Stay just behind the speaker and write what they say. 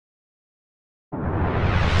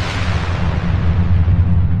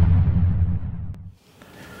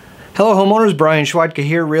Hello homeowners, Brian Schwatka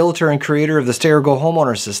here, realtor and creator of the Stay or Go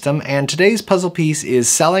Homeowner System, and today's puzzle piece is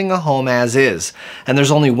selling a home as is. And there's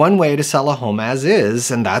only one way to sell a home as is,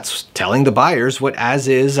 and that's telling the buyers what as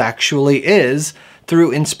is actually is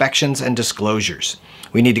through inspections and disclosures.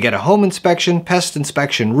 We need to get a home inspection, pest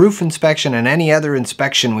inspection, roof inspection, and any other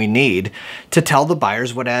inspection we need to tell the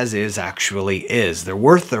buyers what as is actually is. They're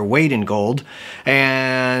worth their weight in gold,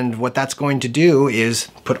 and what that's going to do is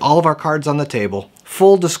put all of our cards on the table,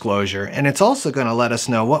 full disclosure, and it's also going to let us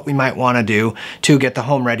know what we might want to do to get the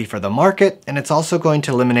home ready for the market, and it's also going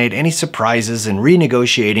to eliminate any surprises in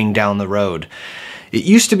renegotiating down the road. It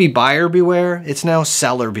used to be buyer beware, it's now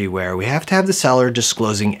seller beware. We have to have the seller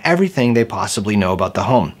disclosing everything they possibly know about the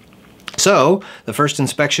home. So, the first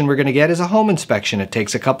inspection we're going to get is a home inspection. It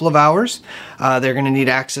takes a couple of hours. They're going to need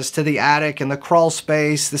access to the attic and the crawl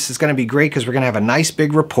space. This is going to be great because we're going to have a nice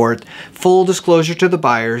big report, full disclosure to the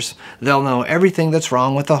buyers. They'll know everything that's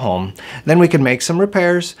wrong with the home. Then we can make some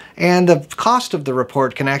repairs, and the cost of the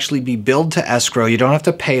report can actually be billed to escrow. You don't have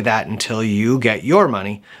to pay that until you get your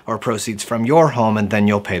money or proceeds from your home, and then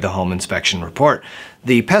you'll pay the home inspection report.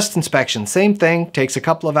 The pest inspection, same thing, takes a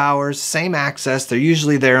couple of hours, same access. They're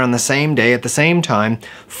usually there on the same day at the same time.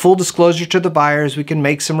 Full disclosure to the buyers. We can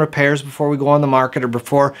make some repairs before we go on the market, or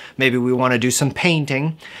before maybe we want to do some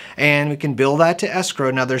painting, and we can bill that to escrow.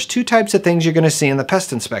 Now there's two types of things you're going to see in the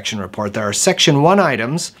pest inspection report. There are Section 1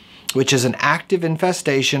 items, which is an active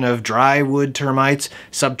infestation of dry wood termites,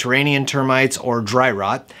 subterranean termites, or dry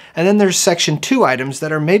rot. And then there's Section 2 items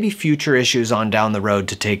that are maybe future issues on down the road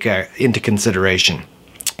to take into consideration.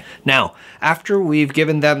 Now, after we've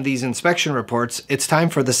given them these inspection reports, it's time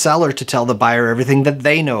for the seller to tell the buyer everything that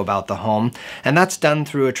they know about the home, and that's done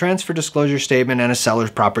through a transfer disclosure statement and a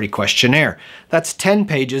seller's property questionnaire. That's 10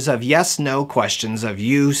 pages of yes/no questions of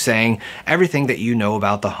you saying everything that you know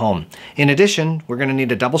about the home. In addition, we're going to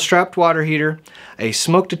need a double-strapped water heater, a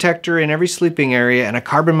smoke detector in every sleeping area, and a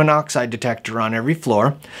carbon monoxide detector on every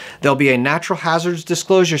floor. There'll be a natural hazards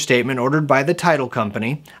disclosure statement ordered by the title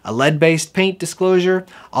company, a lead-based paint disclosure,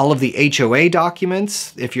 all of the HOA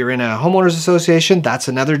documents. If you're in a homeowners association, that's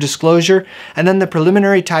another disclosure, and then the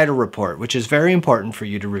preliminary title report, which is very important for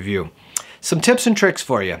you to review. Some tips and tricks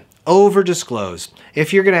for you. Over disclose.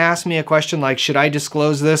 If you're going to ask me a question like, should I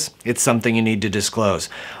disclose this? It's something you need to disclose.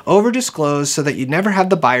 Over disclose so that you never have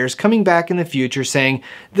the buyers coming back in the future saying,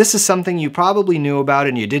 this is something you probably knew about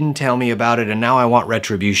and you didn't tell me about it, and now I want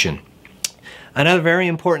retribution. Another very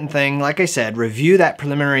important thing, like I said, review that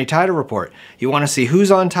preliminary title report. You want to see who's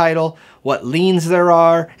on title, what liens there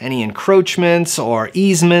are, any encroachments or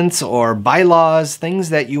easements or bylaws, things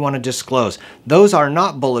that you want to disclose. Those are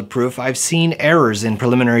not bulletproof. I've seen errors in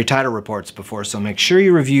preliminary title reports before, so make sure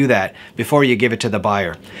you review that before you give it to the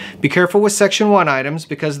buyer. Be careful with Section 1 items,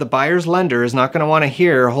 because the buyer's lender is not going to want to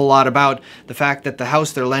hear a whole lot about the fact that the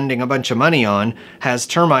house they're lending a bunch of money on has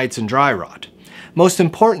termites and dry rot. Most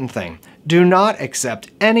important thing, do not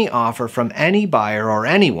accept any offer from any buyer or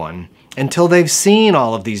anyone until they've seen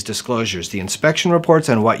all of these disclosures, the inspection reports,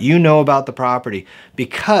 and what you know about the property,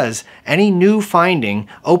 because any new finding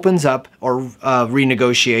opens up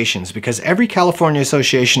renegotiations, because every California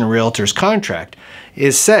Association of Realtors contract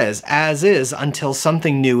says as is until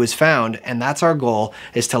something new is found, and that's our goal,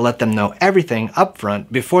 is to let them know everything up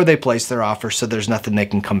front before they place their offer, so there's nothing they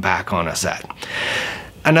can come back on us at.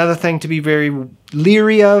 Another thing to be very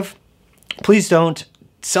leery of, please don't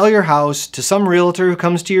sell your house to some realtor who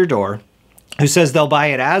comes to your door, who says they'll buy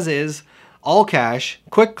it as is, all cash,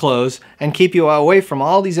 quick close, and keep you away from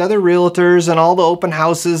all these other realtors and all the open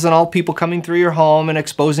houses and all people coming through your home and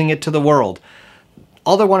exposing it to the world.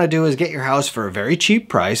 All they want to do is get your house for a very cheap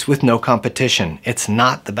price with no competition. It's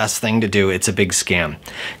not the best thing to do. It's a big scam.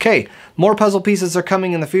 Okay, more puzzle pieces are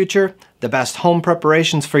coming in the future. The best home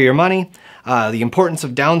preparations for your money, the importance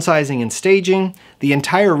of downsizing and staging, the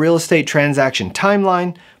entire real estate transaction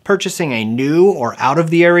timeline, purchasing a new or out of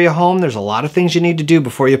the area home. There's a lot of things you need to do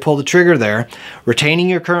before you pull the trigger there. Retaining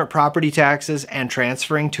your current property taxes and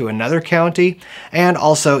transferring to another county, and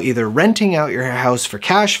also either renting out your house for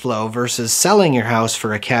cash flow versus selling your house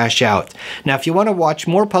for a cash out. Now, if you want to watch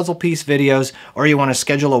more puzzle piece videos, or you want to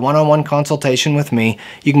schedule a one-on-one consultation with me,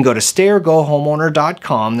 you can go to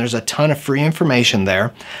stayergohomeowner.com. There's a ton of free information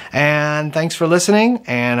there. And thanks for listening,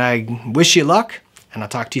 and I wish you luck, and I'll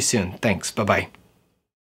talk to you soon. Thanks. Bye-bye.